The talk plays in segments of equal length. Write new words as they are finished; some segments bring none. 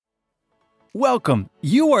Welcome.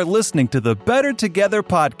 You are listening to the Better Together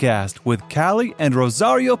podcast with Callie and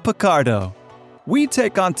Rosario Picardo. We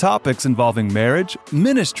take on topics involving marriage,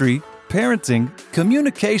 ministry, parenting,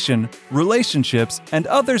 communication, relationships, and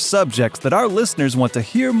other subjects that our listeners want to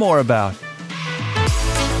hear more about.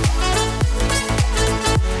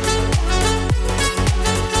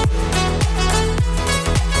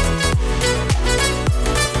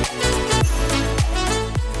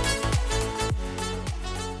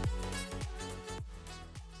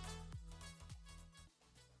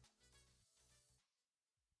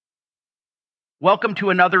 Welcome to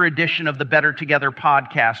another edition of the Better Together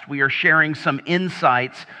podcast. We are sharing some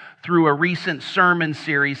insights through a recent sermon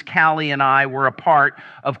series Callie and I were a part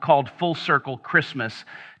of called Full Circle Christmas.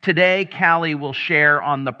 Today, Callie will share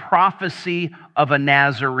on the prophecy of a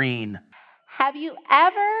Nazarene. Have you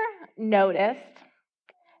ever noticed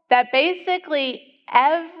that basically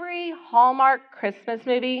every Hallmark Christmas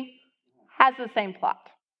movie has the same plot?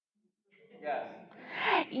 Yes.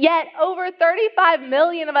 Yet over 35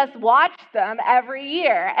 million of us watch them every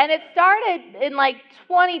year. And it started in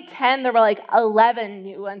 2010. There were 11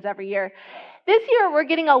 new ones every year. This year, we're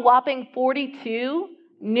getting a whopping 42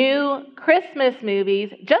 new Christmas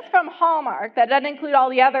movies just from Hallmark. That doesn't include all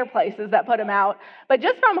the other places that put them out. But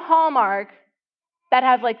just from Hallmark that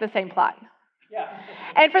have the same plot. Yeah.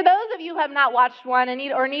 And for those of you who have not watched one and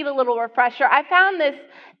need a little refresher, I found this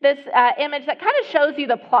image that kind of shows you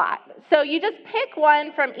the plot. So you just pick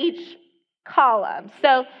one from each column.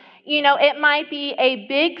 So, it might be a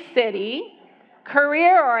big city,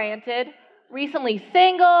 career-oriented, recently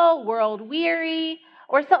single, world-weary,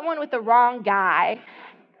 or someone with the wrong guy.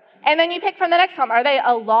 And then you pick from the next column. Are they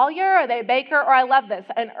a lawyer? Are they a baker? Or I love this,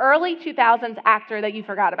 an early 2000s actor that you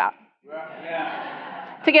forgot about. Yeah.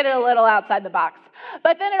 To get it a little outside the box.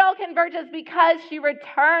 But then it all converges because she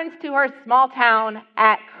returns to her small town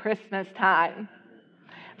at Christmas time.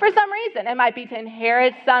 For some reason, it might be to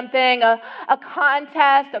inherit something, a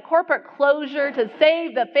contest, a corporate closure to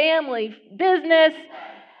save the family business.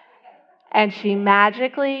 And she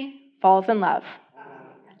magically falls in love.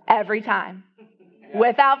 Every time.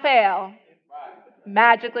 Without fail.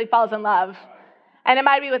 Magically falls in love. And it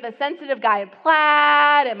might be with a sensitive guy in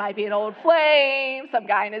plaid. It might be an old flame, some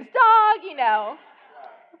guy and his dog,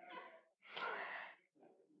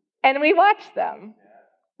 And we watch them.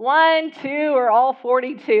 1, 2, or all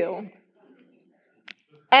 42.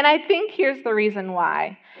 And I think here's the reason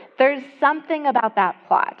why. There's something about that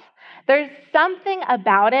plot. There's something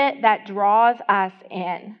about it that draws us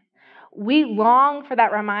in. We long for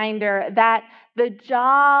that reminder that the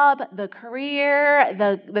job, the career,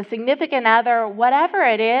 the significant other, whatever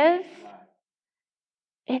it is,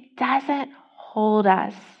 it doesn't hold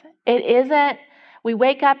us. It isn't, we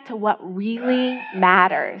wake up to what really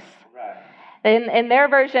matters. In their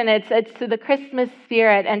version, it's to the Christmas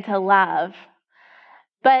spirit and to love.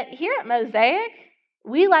 But here at Mosaic,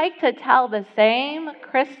 we like to tell the same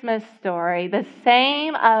Christmas story, the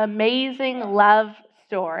same amazing love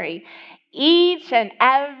story, each and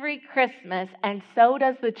every Christmas, and so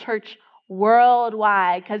does the church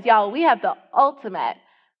worldwide. Because, y'all, we have the ultimate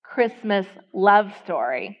Christmas love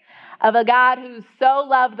story of a God who so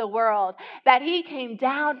loved the world that he came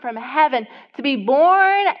down from heaven to be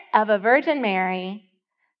born of a Virgin Mary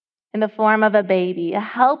in the form of a baby, a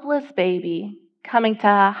helpless baby coming to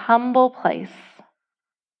a humble place.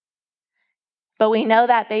 But we know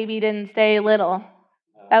that baby didn't stay little.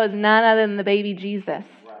 That was none other than the baby Jesus,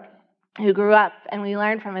 who grew up, and we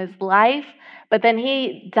learned from his life. But then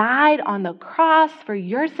he died on the cross for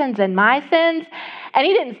your sins and my sins. And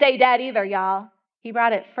he didn't stay dead either, y'all. He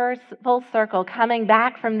brought it first full circle, coming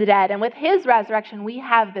back from the dead. And with his resurrection, we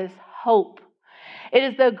have this hope. It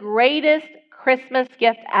is the greatest Christmas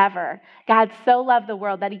gift ever. God so loved the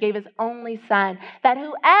world that he gave his only son, that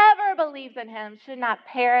whoever believes in him should not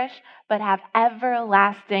perish, but have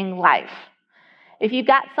everlasting life. If you've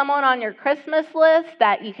got someone on your Christmas list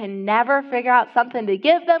that you can never figure out something to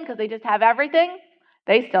give them because they just have everything,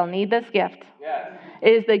 they still need this gift. Yes. It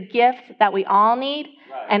is the gift that we all need,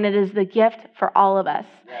 right. And it is the gift for all of us.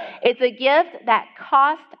 Yes. It's a gift that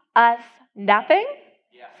costs us nothing,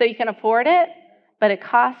 so you can afford it, but it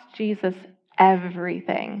costs Jesus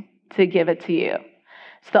everything to give it to you.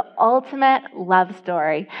 It's the ultimate love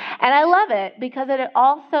story. And I love it because it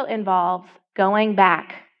also involves going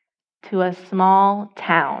back to a small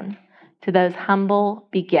town, to those humble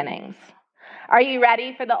beginnings. Are you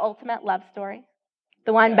ready for the ultimate love story?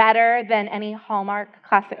 The one better than any Hallmark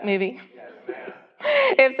classic movie?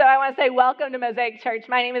 If so, I want to say welcome to Mosaic Church.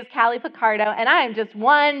 My name is Callie Picardo, and I am just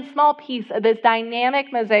one small piece of this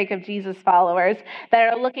dynamic mosaic of Jesus followers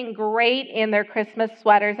that are looking great in their Christmas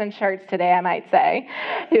sweaters and shirts today, I might say,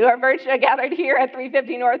 who are virtually gathered here at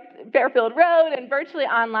 350 North Fairfield Road and virtually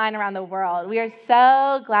online around the world. We are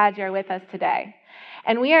so glad you're with us today.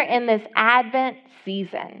 And we are in this Advent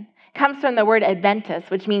season. It comes from the word Adventus,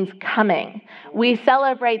 which means coming. We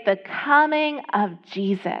celebrate the coming of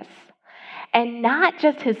Jesus. And not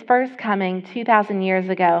just his first coming 2,000 years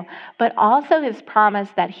ago, but also his promise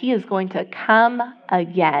that he is going to come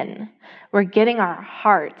again. We're getting our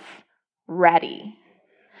hearts ready.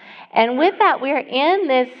 And with that, we're in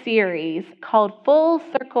this series called Full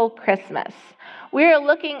Circle Christmas. We're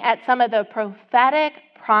looking at some of the prophetic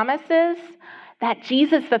promises that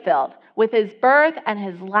Jesus fulfilled with his birth and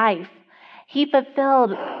his life. He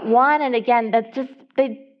fulfilled one and again that just,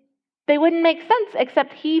 they wouldn't make sense,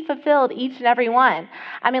 except he fulfilled each and every one.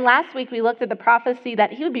 I mean, last week we looked at the prophecy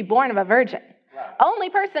that he would be born of a virgin. Wow. Only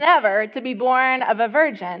person ever to be born of a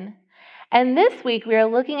virgin. And this week we are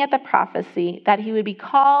looking at the prophecy that he would be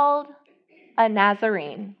called a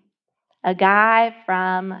Nazarene, a guy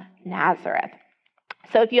from Nazareth.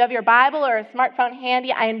 So if you have your Bible or a smartphone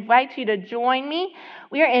handy, I invite you to join me.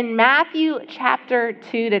 We are in Matthew chapter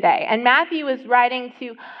 2 today. And Matthew is writing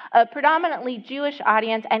to a predominantly Jewish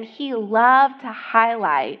audience, and he loved to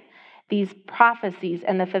highlight these prophecies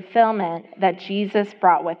and the fulfillment that Jesus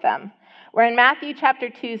brought with them. We're in Matthew chapter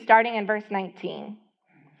 2, starting in verse 19.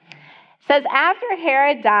 It says, after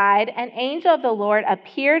Herod died, an angel of the Lord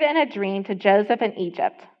appeared in a dream to Joseph in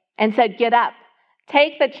Egypt and said, get up.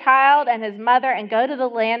 Take the child and his mother and go to the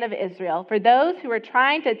land of Israel, for those who are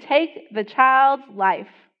trying to take the child's life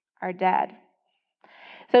are dead.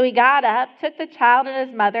 So he got up, took the child and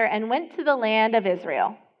his mother, and went to the land of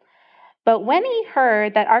Israel. But when he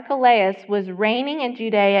heard that Archelaus was reigning in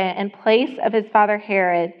Judea in place of his father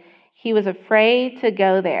Herod, he was afraid to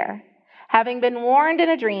go there. Having been warned in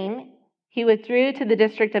a dream, he withdrew to the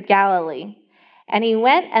district of Galilee, and he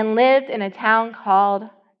went and lived in a town called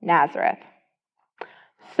Nazareth.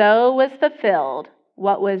 So was fulfilled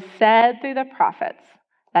what was said through the prophets,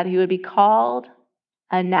 that he would be called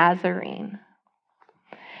a Nazarene.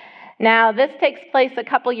 Now, this takes place a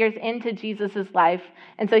couple years into Jesus' life.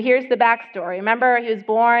 And so here's the backstory. Remember, he was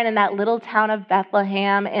born in that little town of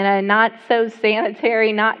Bethlehem in a not so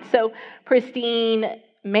sanitary, not so pristine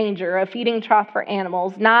manger, a feeding trough for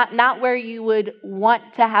animals, not where you would want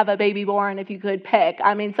to have a baby born if you could pick.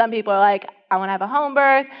 I mean, some people are like, I want to have a home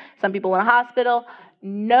birth. Some people want a hospital.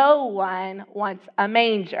 No one wants a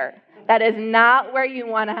manger. That is not where you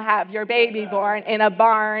want to have your baby born, in a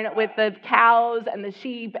barn with the cows and the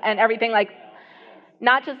sheep and everything, like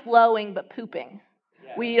not just lowing, but pooping.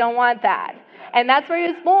 We don't want that. And that's where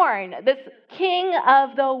he was born. This king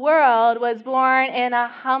of the world was born in a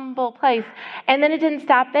humble place. And then it didn't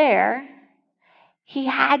stop there. He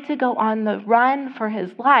had to go on the run for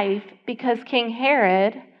his life because King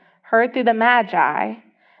Herod heard through the Magi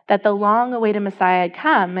that the long-awaited Messiah had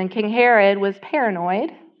come, and King Herod was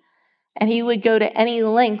paranoid, and he would go to any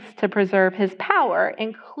lengths to preserve his power,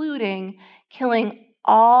 including killing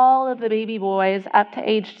all of the baby boys up to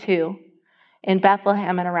age 2 in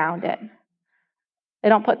Bethlehem and around it. They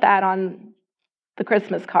don't put that on the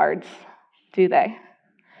Christmas cards, do they?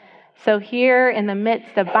 So here, in the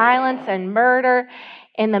midst of violence and murder,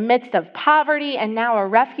 in the midst of poverty, and now a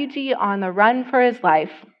refugee on the run for his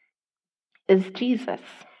life, is Jesus.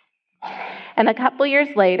 And a couple years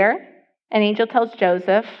later, an angel tells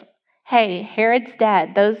Joseph, hey, Herod's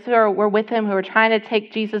dead. Those who were with him who were trying to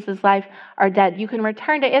take Jesus' life are dead. You can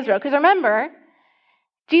return to Israel. Because remember,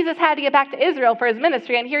 Jesus had to get back to Israel for his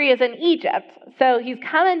ministry, and here he is in Egypt. So he's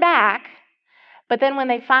coming back. But then when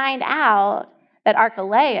they find out that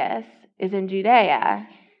Archelaus is in Judea,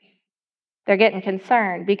 they're getting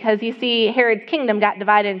concerned because, you see, Herod's kingdom got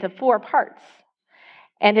divided into 4 parts.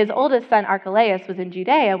 And his oldest son, Archelaus, was in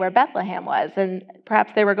Judea where Bethlehem was. And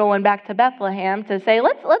perhaps they were going back to Bethlehem to say,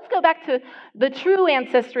 let's go back to the true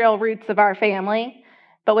ancestral roots of our family.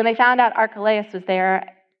 But when they found out Archelaus was there,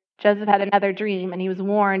 Joseph had another dream, and he was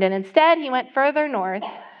warned. And instead, he went further north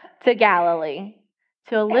to Galilee,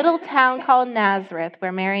 to a little town called Nazareth,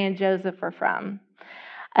 where Mary and Joseph were from.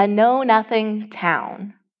 A know-nothing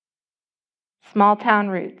town. Small town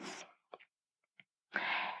roots.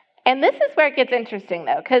 And this is where it gets interesting,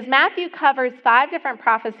 though, because Matthew covers 5 different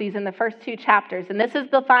prophecies in the first 2 chapters, and this is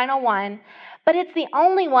the final one, but it's the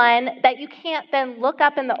only one that you can't then look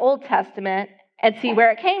up in the Old Testament and see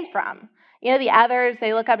where it came from. You know, the others,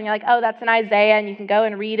 they look up and you're like, oh, that's in Isaiah, and you can go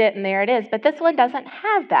and read it, and there it is. But this one doesn't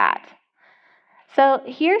have that. So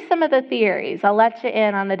here's some of the theories. I'll let you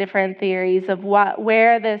in on the different theories of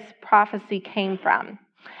where this prophecy came from.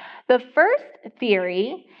 The first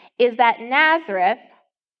theory is that Nazareth,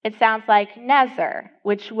 it sounds like Nezer,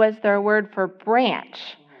 which was their word for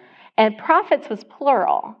branch. And prophets was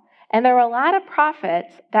plural. And there were a lot of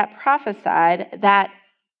prophets that prophesied that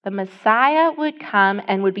the Messiah would come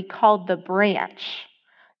and would be called the branch,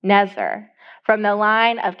 Nezer, from the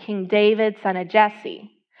line of King David, son of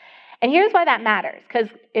Jesse. And here's why that matters. Because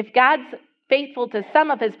if God's faithful to some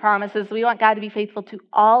of his promises, we want God to be faithful to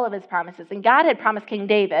all of his promises. And God had promised King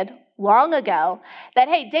David long ago that,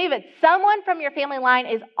 hey, David, someone from your family line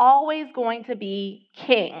is always going to be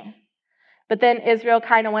king. But then Israel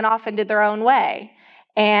kind of went off and did their own way.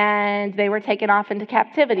 And they were taken off into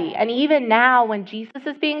captivity. And even now, when Jesus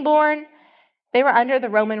is being born, they were under the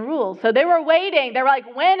Roman rule. So they were waiting. They were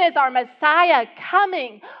like, when is our Messiah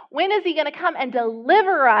coming? When is he going to come and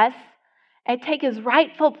deliver us and take his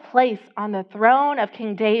rightful place on the throne of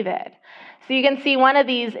King David? So you can see one of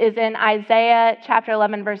these is in Isaiah chapter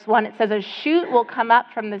 11, verse 1. It says, a shoot will come up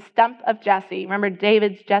from the stump of Jesse. Remember,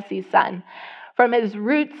 David's Jesse's son. From his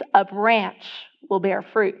roots, a branch will bear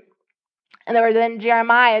fruit. And then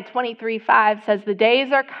Jeremiah 23:5 says, the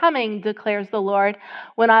days are coming, declares the Lord,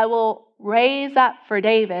 when I will raise up for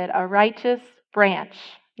David a righteous branch,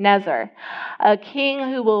 Nezer, a king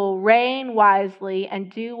who will reign wisely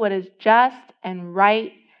and do what is just and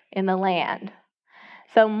right in the land.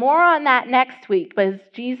 So more on that next week, but as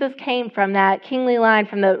Jesus came from that kingly line,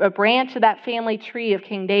 from a branch of that family tree of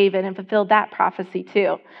King David, and fulfilled that prophecy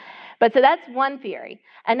too. But so that's one theory.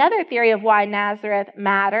 Another theory of why Nazareth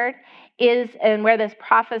mattered is, and where this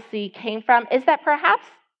prophecy came from, is that perhaps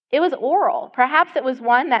it was oral. Perhaps it was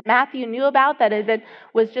one that Matthew knew about, that it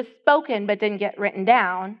was just spoken but didn't get written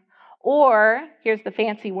down. Or, here's the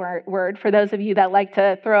fancy word, for those of you that like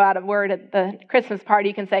to throw out a word at the Christmas party,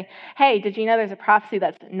 you can say, hey, did you know there's a prophecy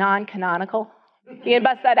that's non-canonical? You can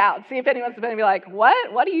bust that out. See if anyone's going to be like,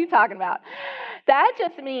 what? What are you talking about? That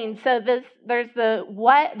just means, there's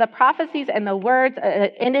the prophecies and the words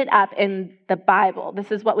ended up in the Bible.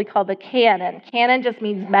 This is what we call the canon. Canon just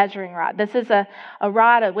means measuring rod. This is a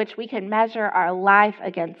rod of which we can measure our life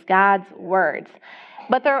against God's words.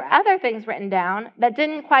 But there are other things written down that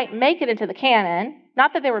didn't quite make it into the canon.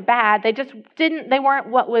 Not that they were bad, they weren't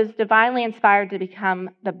what was divinely inspired to become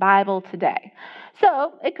the Bible today.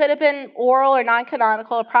 So it could have been oral or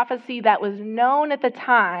non-canonical, a prophecy that was known at the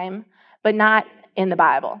time, but not in the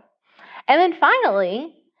Bible. And then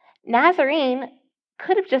finally, Nazarene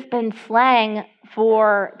could have just been slang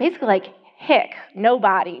for basically like hick,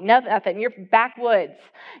 nobody, nothing, you're backwoods,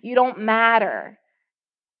 you don't matter.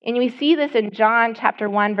 And we see this in John chapter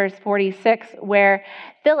 1, verse 46, where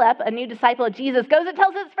Philip, a new disciple of Jesus, goes and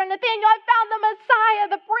tells his friend Nathanael, I found the Messiah,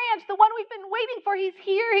 the branch, the one we've been waiting for. He's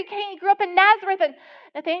here. He came. He grew up in Nazareth. And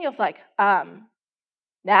Nathanael's like,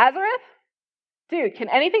 Nazareth? Dude, can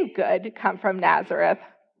anything good come from Nazareth?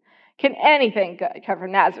 Can anything good come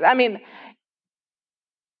from Nazareth? I mean,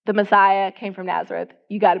 the Messiah came from Nazareth.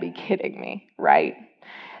 You got to be kidding me, right?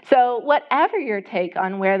 So whatever your take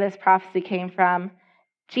on where this prophecy came from,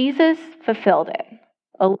 Jesus fulfilled it,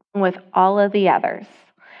 along with all of the others.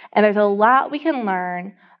 And there's a lot we can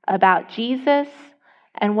learn about Jesus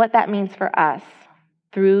and what that means for us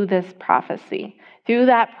through this prophecy, through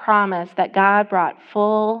that promise that God brought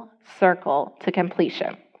full circle to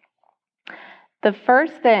completion. The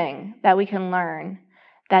first thing that we can learn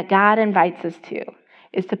that God invites us to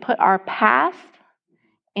is to put our past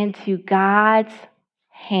into God's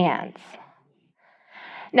hands.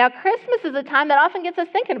 Now, Christmas is a time that often gets us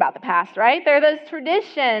thinking about the past, right? There are those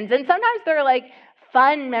traditions, and sometimes they're like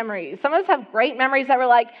fun memories. Some of us have great memories that we're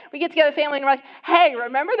like, we get together family and we're like, hey,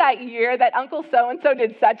 remember that year that Uncle so-and-so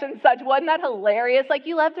did such and such? Wasn't that hilarious? Like,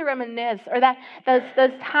 you love to reminisce, or that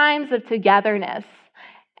those times of togetherness.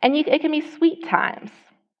 And it can be sweet times.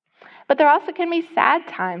 But there also can be sad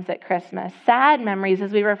times at Christmas, sad memories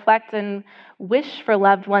as we reflect and wish for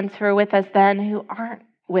loved ones who are with us then who aren't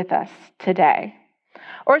with us today.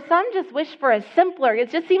 Or some just wish for a simpler.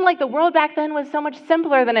 It just seemed like the world back then was so much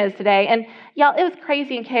simpler than it is today. And y'all, it was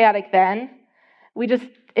crazy and chaotic then.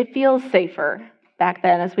 It feels safer back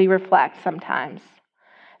then as we reflect sometimes.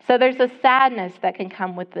 So there's a sadness that can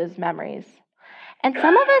come with those memories. And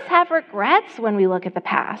some of us have regrets when we look at the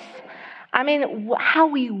past. I mean, how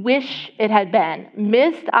we wish it had been.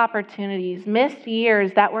 Missed opportunities, missed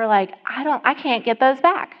years that were like, I can't get those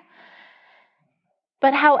back.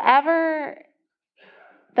 But however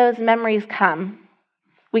those memories come,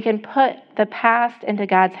 we can put the past into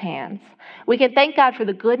God's hands. We can thank God for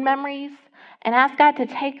the good memories and ask God to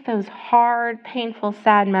take those hard, painful,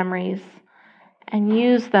 sad memories and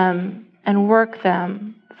use them and work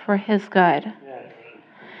them for his good.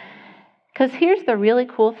 Because here's the really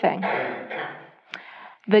cool thing.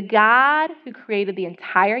 The God who created the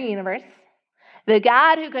entire universe, the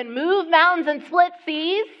God who can move mountains and split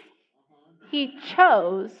seas, he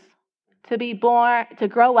chose to be born, to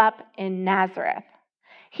grow up in Nazareth.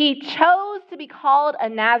 He chose to be called a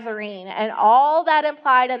Nazarene and all that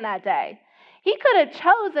implied in that day. He could have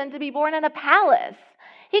chosen to be born in a palace.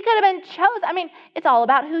 He could have been chosen. It's all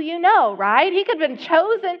about who you know, right? He could have been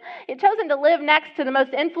chosen to live next to the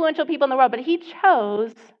most influential people in the world, but he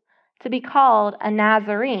chose to be called a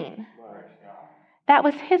Nazarene. That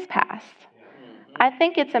was his past. I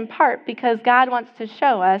think it's in part because God wants to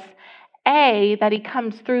show us, A, that he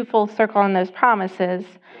comes through full circle on those promises,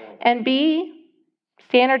 and B,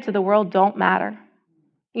 standards of the world don't matter.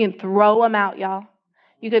 You can throw them out, y'all.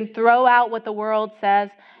 You can throw out what the world says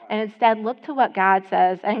and instead look to what God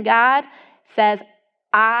says. And God says,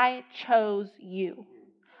 I chose you.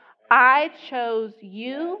 I chose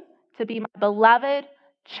you to be my beloved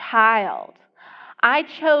child. I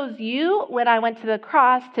chose you when I went to the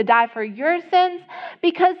cross to die for your sins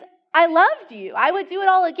because I loved you. I would do it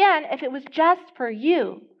all again if it was just for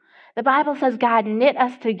you. The Bible says God knit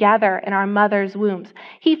us together in our mother's wombs.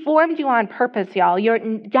 He formed you on purpose, y'all.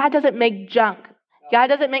 God doesn't make junk. God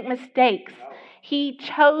doesn't make mistakes. He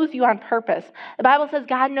chose you on purpose. The Bible says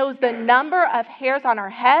God knows the number of hairs on our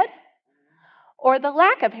head or the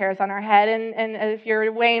lack of hairs on our head, and if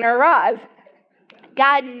you're Wayne or Roz.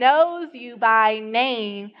 God knows you by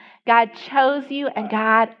name. God chose you, and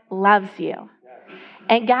God loves you.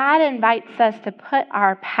 And God invites us to put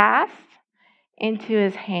our past into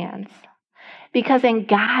his hands. Because in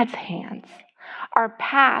God's hands, our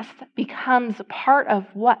past becomes part of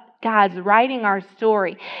what God's writing our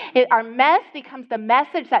story. Our mess becomes the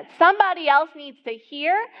message that somebody else needs to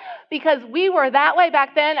hear because we were that way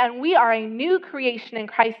back then and we are a new creation in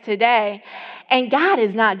Christ today. And God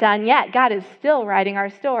is not done yet. God is still writing our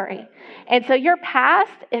story. And so your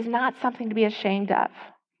past is not something to be ashamed of.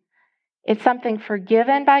 It's something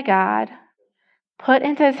forgiven by God, put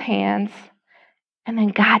into his hands, and then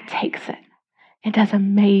God takes it and does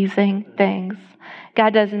amazing things.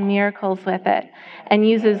 God does miracles with it and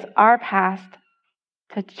uses our past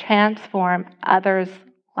to transform others'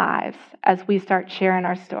 lives as we start sharing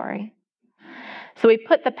our story. So we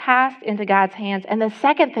put the past into God's hands. And the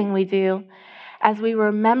second thing we do, as we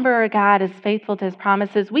remember God is faithful to his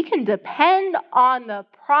promises, we can depend on the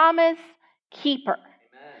promise keeper.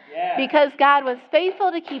 Because God was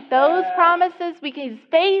faithful to keep those promises, he's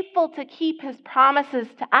faithful to keep his promises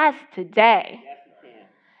to us today.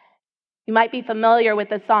 You might be familiar with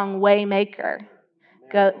the song Waymaker.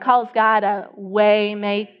 Calls God a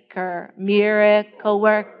waymaker, miracle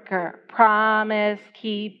worker, promise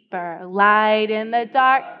keeper, light in the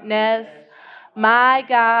darkness. My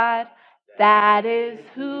God, that is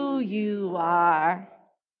who you are.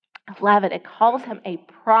 I love it. It calls him a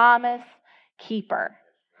promise keeper.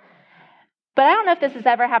 But I don't know if this has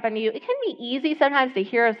ever happened to you. It can be easy sometimes to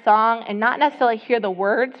hear a song and not necessarily hear the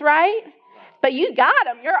words right. But you got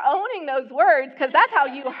them. You're owning those words because that's how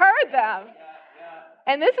you heard them.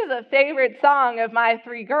 And this is a favorite song of my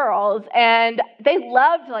three girls. And they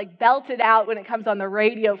love to belt it out when it comes on the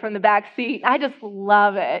radio from the back seat. I just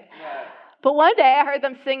love it. But one day I heard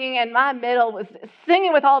them singing and my middle was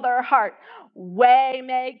singing with all their heart.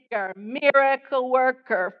 Waymaker, miracle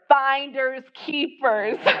worker, finders,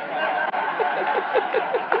 keepers.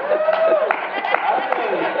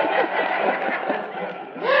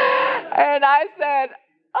 And I said,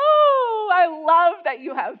 oh, I love that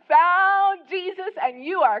you have found Jesus and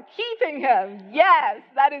you are keeping him. Yes,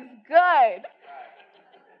 that is good.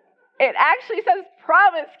 It actually says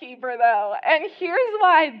promise keeper, though. And here's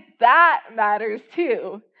why that matters,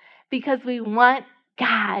 too. Because we want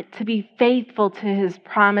God to be faithful to his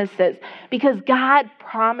promises. Because God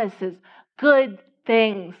promises good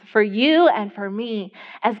things for you and for me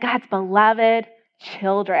as God's beloved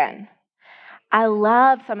children. I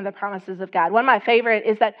love some of the promises of God. One of my favorite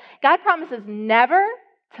is that God promises never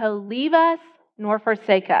to leave us nor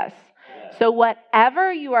forsake us. So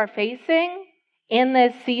whatever you are facing in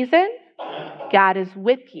this season, God is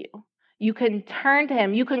with you. You can turn to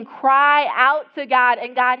him. You can cry out to God,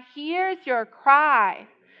 and God hears your cry.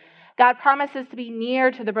 God promises to be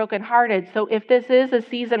near to the brokenhearted. So if this is a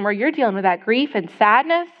season where you're dealing with that grief and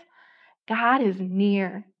sadness, God is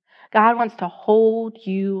near. God wants to hold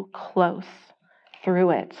you close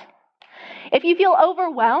through it. If you feel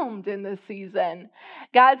overwhelmed in this season,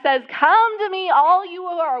 God says, come to me, all you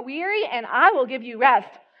who are weary, and I will give you rest.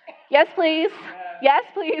 Yes, please. Yes,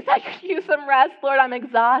 please. I could use some rest. Lord, I'm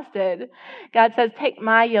exhausted. God says, take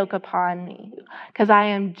my yoke upon me because I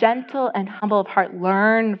am gentle and humble of heart.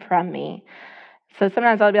 Learn from me. So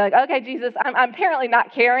sometimes I'll be like, okay, Jesus, I'm apparently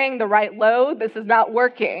not carrying the right load. This is not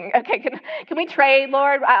working. Okay, can we trade,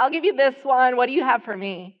 Lord? I'll give you this one. What do you have for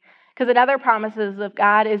me? Because another promises of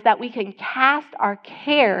God is that we can cast our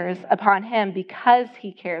cares upon him because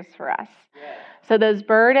he cares for us. Yeah. So those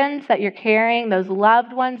burdens that you're carrying, those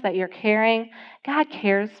loved ones that you're carrying, God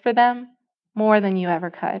cares for them more than you ever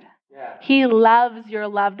could. Yeah. He loves your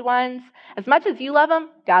loved ones. As much as you love them,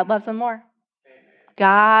 God loves them more.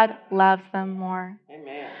 God loves them more.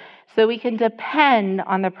 Amen. So we can depend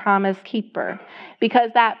on the promise keeper because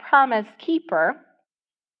that promise keeper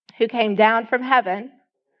who came down from heaven,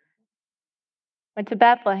 went to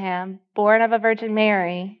Bethlehem, born of a Virgin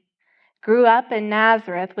Mary, grew up in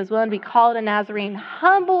Nazareth, was willing to be called a Nazarene,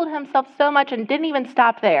 humbled himself so much and didn't even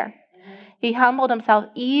stop there. He humbled himself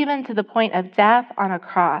even to the point of death on a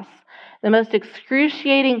cross, the most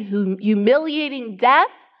excruciating, humiliating death,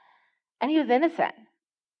 and he was innocent.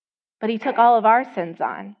 But he took all of our sins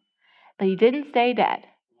on. But he didn't stay dead.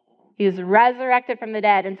 He was resurrected from the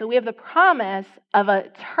dead. And so we have the promise of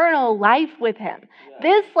eternal life with him.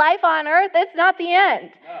 This life on earth, it's not the end.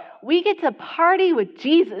 We get to party with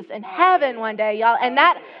Jesus in heaven one day, y'all. And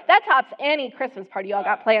that tops any Christmas party y'all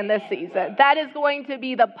got planned this season. That is going to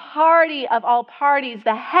be the party of all parties,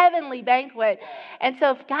 the heavenly banquet. And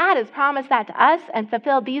so if God has promised that to us and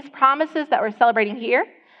fulfilled these promises that we're celebrating here,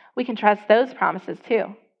 we can trust those promises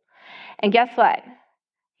too. And guess what?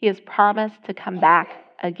 He has promised to come back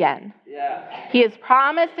again. Yeah. He has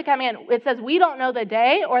promised to come in. It says we don't know the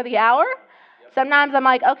day or the hour. Yep. Sometimes I'm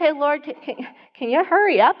like, okay, Lord, can you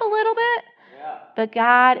hurry up a little bit? Yeah. But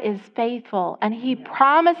God is faithful, and he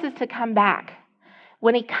promises to come back.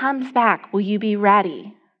 When he comes back, will you be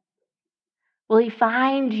ready? Will he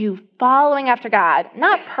find you following after God?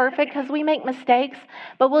 Not perfect because we make mistakes,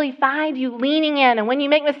 but will he find you leaning in? And when you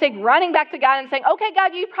make mistakes, running back to God and saying, okay,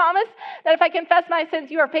 God, you promised that if I confess my sins,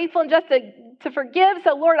 you are faithful and just to forgive.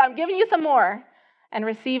 So Lord, I'm giving you some more, and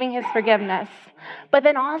receiving his forgiveness. But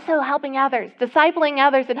then also helping others, discipling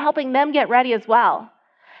others and helping them get ready as well.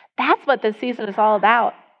 That's what this season is all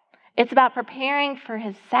about. It's about preparing for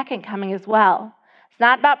his second coming as well. It's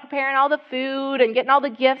not about preparing all the food and getting all the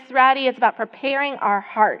gifts ready. It's about preparing our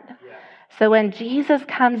heart. Yeah. So when Jesus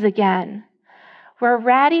comes again, we're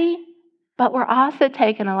ready, but we're also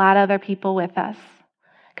taking a lot of other people with us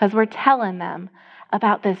because we're telling them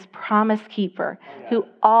about this promise keeper who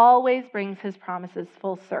always brings his promises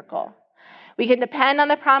full circle. We can depend on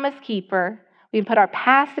the promise keeper. We can put our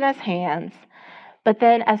past in his hands. But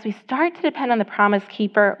then as we start to depend on the promise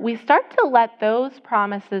keeper, we start to let those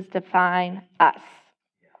promises define us.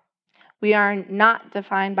 We are not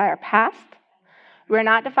defined by our past. We're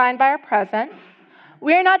not defined by our present.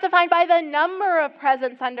 We're not defined by the number of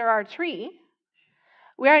presents under our tree.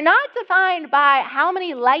 We are not defined by how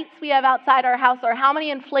many lights we have outside our house or how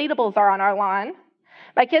many inflatables are on our lawn.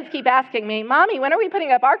 My kids keep asking me, Mommy, when are we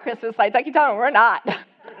putting up our Christmas lights? I keep telling them we're not.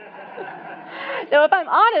 So if I'm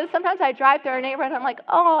honest, sometimes I drive through our neighborhood and I'm like,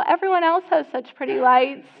 oh, everyone else has such pretty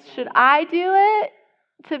lights. Should I do it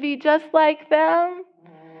to be just like them?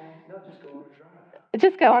 No, just go on a drive.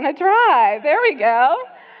 Just go on a drive. There we go.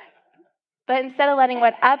 But instead of letting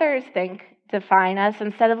what others think define us,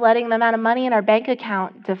 instead of letting the amount of money in our bank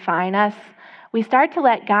account define us, we start to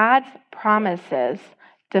let God's promises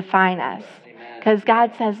define us. Because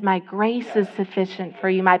God says, my grace is sufficient for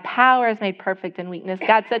you. My power is made perfect in weakness.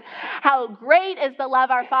 God said, how great is the love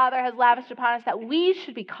our Father has lavished upon us that we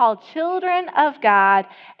should be called children of God,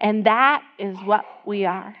 and that is what we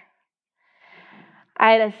are.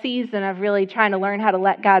 I had a season of really trying to learn how to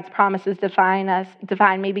let God's promises define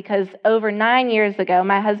me, because over 9 years ago,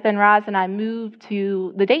 my husband Roz and I moved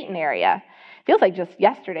to the Dayton area. It feels like just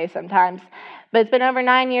yesterday sometimes, but it's been over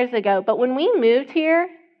 9 years ago. But when we moved here,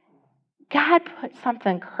 God put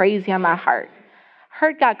something crazy on my heart. I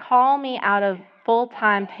heard God call me out of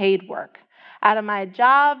full-time paid work, out of my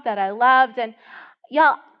job that I loved. And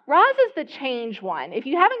y'all, Roz is the change one. If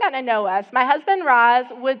you haven't gotten to know us, my husband Roz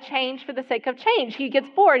would change for the sake of change. He gets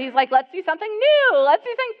bored. He's like, let's do something new. Let's do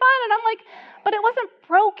something fun. And I'm like, but it wasn't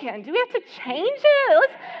broken. Do we have to change it?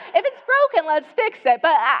 If it's broken, let's fix it.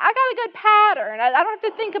 But I got a good pattern. I don't have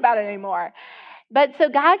to think about it anymore. But so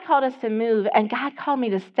God called us to move, and God called me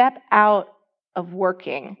to step out of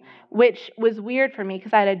working, which was weird for me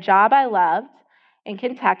because I had a job I loved in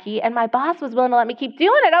Kentucky, and my boss was willing to let me keep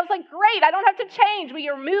doing it. I was like, great, I don't have to change. We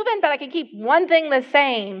are moving, but I can keep one thing the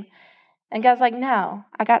same. And God's like, no,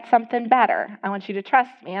 I got something better. I want you to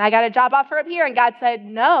trust me. And I got a job offer up here. And God said,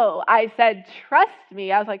 no. I said, trust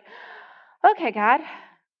me. I was like, okay, God.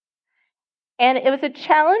 And it was a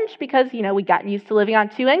challenge because, we'd gotten used to living on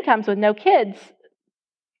 2 incomes with no kids.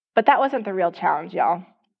 But that wasn't the real challenge, y'all.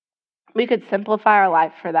 We could simplify our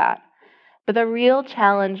life for that. But the real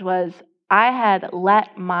challenge was I had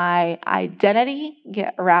let my identity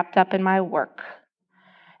get wrapped up in my work.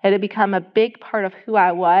 It had become a big part of who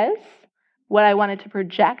I was, what I wanted to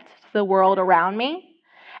project to the world around me.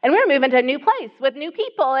 And we were moving to a new place with new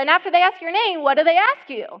people. And after they ask your name, what do they ask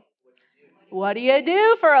you? What do you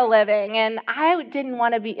do for a living? And I didn't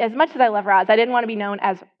want to be, as much as I love Roz, I didn't want to be known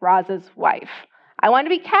as Roz's wife. I wanted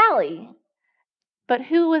to be Callie. But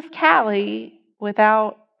who was Callie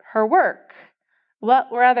without her work?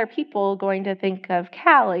 What were other people going to think of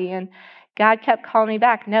Callie? And God kept calling me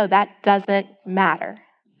back, no, that doesn't matter.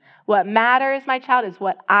 What matters, my child, is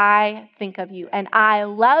what I think of you. And I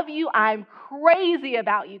love you. I'm crazy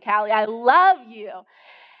about you, Callie. I love you.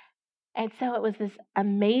 And so it was this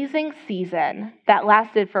amazing season that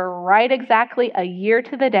lasted for right exactly a year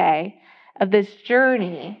to the day of this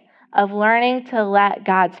journey of learning to let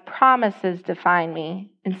God's promises define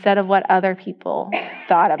me instead of what other people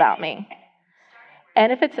thought about me.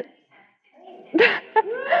 And if it's... Where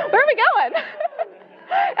are we going?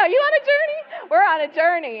 Are you on a journey? We're on a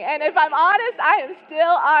journey. And if I'm honest, I am still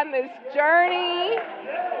on this journey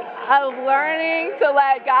of learning to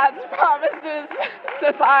let God's promises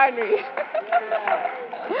define me.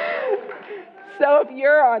 So if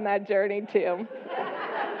you're on that journey too,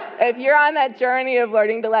 if you're on that journey of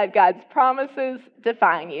learning to let God's promises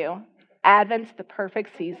define you, Advent's the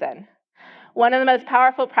perfect season. One of the most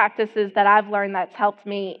powerful practices that I've learned that's helped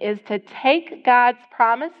me is to take God's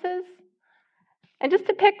promises and just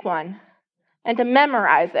to pick one and to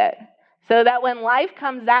memorize it so that when life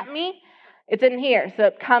comes at me, it's in here, so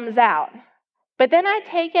it comes out. But then I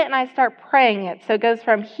take it and I start praying it, so it goes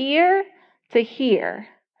from here to here.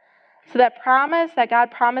 So that promise that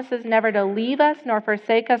God promises never to leave us nor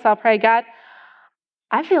forsake us, I'll pray, God,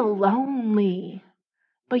 I feel lonely,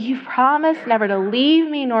 but you've promised never to leave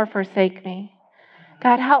me nor forsake me.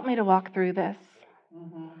 God, help me to walk through this.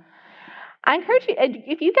 Mm-hmm. I encourage you,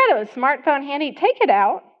 if you've got a smartphone handy, take it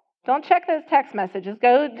out. Don't check those text messages.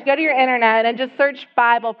 Go to your internet and just search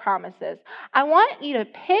Bible promises. I want you to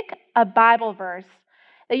pick a Bible verse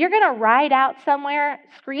that you're going to write out somewhere,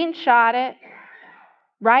 screenshot it,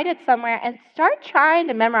 write it somewhere, and start trying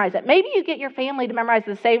to memorize it. Maybe you get your family to memorize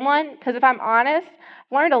the same one, because if I'm honest,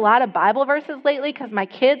 I've learned a lot of Bible verses lately because my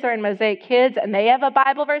kids are in Mosaic Kids, and they have a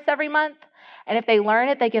Bible verse every month. And if they learn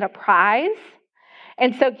it, they get a prize.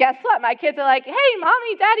 And so guess what? My kids are like, hey,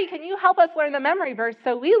 Mommy, Daddy, can you help us learn the memory verse?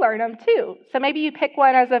 So we learn them too. So maybe you pick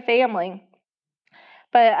one as a family.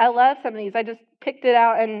 But I love some of these. I just picked it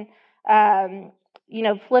out, and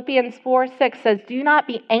Philippians 4:6 says, do not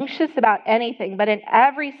be anxious about anything, but in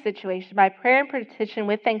every situation, by prayer and petition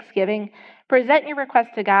with thanksgiving, present your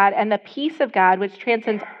request to God, and the peace of God, which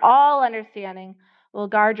transcends all understanding, will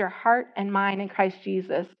guard your heart and mind in Christ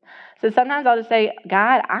Jesus. So sometimes I'll just say,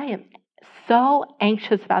 God, I am so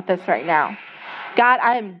anxious about this right now. God,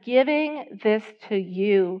 I am giving this to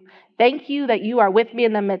you. Thank you that you are with me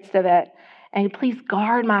in the midst of it. And please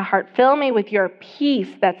guard my heart. Fill me with your peace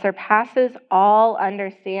that surpasses all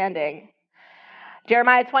understanding.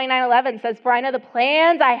 Jeremiah 29:11 says, for I know the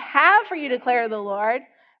plans I have for you, declare the Lord,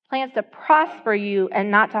 plans to prosper you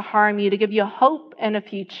and not to harm you, to give you hope and a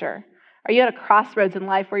future. Are you at a crossroads in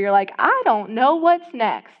life where you're like, I don't know what's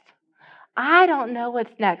next? I don't know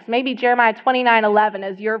what's next. Maybe Jeremiah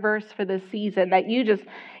 29:11 is your verse for this season, that you just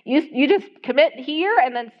commit here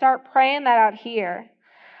and then start praying that out here.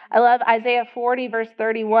 I love Isaiah 40, verse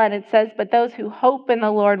 31. It says, but those who hope in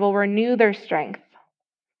the Lord will renew their strength.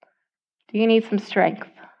 Do you need some strength?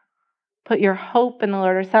 Put your hope in the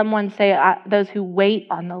Lord. Or someone say, those who wait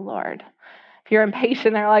on the Lord. If you're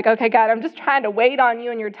impatient, they're like, okay, God, I'm just trying to wait on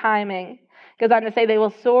you and your timing. Goes on to say, they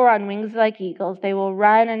will soar on wings like eagles. They will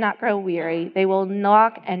run and not grow weary. They will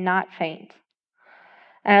knock and not faint.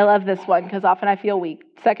 And I love this one because often I feel weak.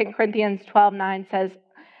 2 Corinthians 12:9 says,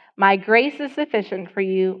 my grace is sufficient for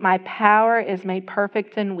you. My power is made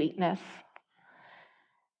perfect in weakness.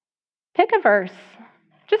 Pick a verse.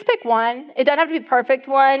 Just pick one. It doesn't have to be the perfect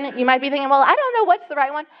one. You might be thinking, well, I don't know what's the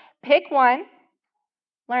right one. Pick one.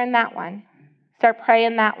 Learn that one. Start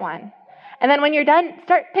praying that one. And then when you're done,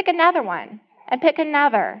 pick another one. And pick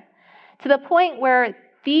another, to the point where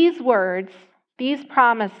these words, these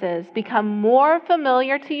promises become more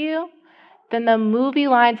familiar to you than the movie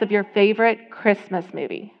lines of your favorite Christmas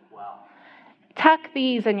movie. Wow. Tuck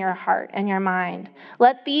these in your heart and your mind.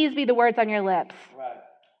 Let these be the words on your lips.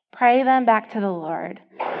 Pray them back to the Lord.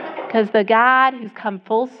 Because the God who's come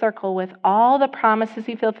full circle with all the promises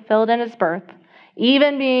he fulfilled in his birth,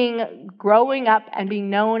 even growing up and being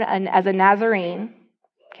known as a Nazarene.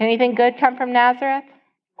 Can anything good come from Nazareth?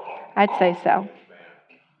 I'd say so.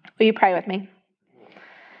 Will you pray with me?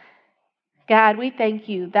 God, we thank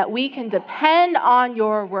you that we can depend on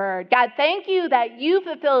your word. God, thank you that you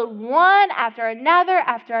fulfilled one after another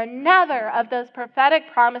of those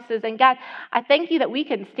prophetic promises. And God, I thank you that we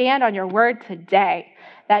can stand on your word today,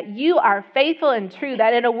 that you are faithful and true,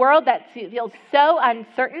 that in a world that feels so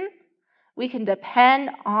uncertain, we can depend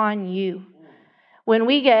on you. When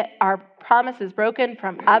we get our promises broken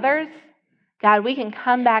from others, God, we can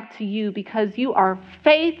come back to you because you are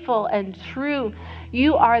faithful and true.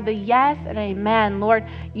 You are the yes and amen. Lord,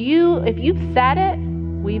 if you've said it,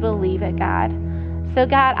 we believe it, God. So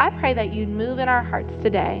God, I pray that you'd move in our hearts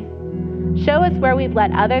today. Show us where we've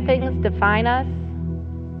let other things define us.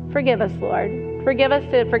 Forgive us, Lord. Forgive us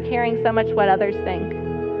for caring so much what others think.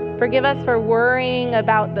 Forgive us for worrying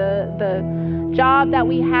about the job that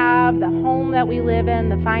we have, the home that we live in,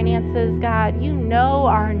 the finances. God, you know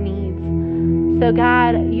our needs. So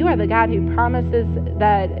God, you are the God who promises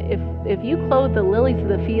that if you clothe the lilies of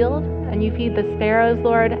the field and you feed the sparrows,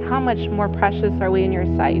 Lord, how much more precious are we in your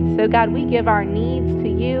sight? So God, we give our needs to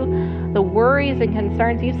you, the worries and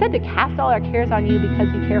concerns. You said to cast all our cares on you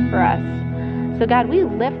because you care for us. So God, we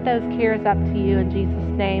lift those cares up to you in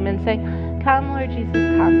Jesus' name and say, come, Lord Jesus,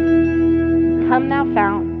 come. Come thou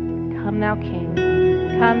fount, come thou King,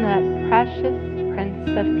 come that precious Prince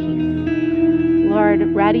of Peace.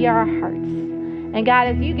 Lord, ready our hearts. And God,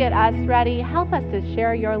 as you get us ready, help us to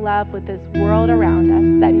share your love with this world around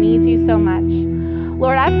us that needs you so much.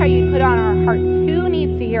 Lord, I pray you put on our hearts who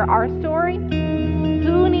needs to hear our story,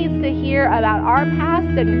 who needs to hear about our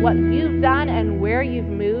past and what you've done and where you've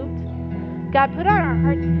moved. God, put on our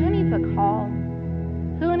hearts who needs a call,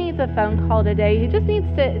 who needs a phone call today, who just needs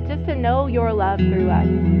to know your love through us.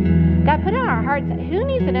 God, put in our hearts, who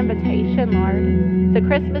needs an invitation, Lord, to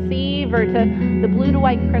Christmas Eve or to the blue to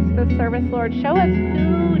white Christmas service, Lord. Show us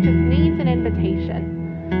who just needs an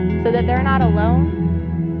invitation so that they're not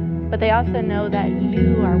alone, but they also know that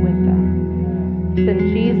you are with them. It's in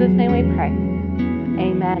Jesus' name we pray.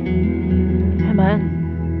 Amen. Amen.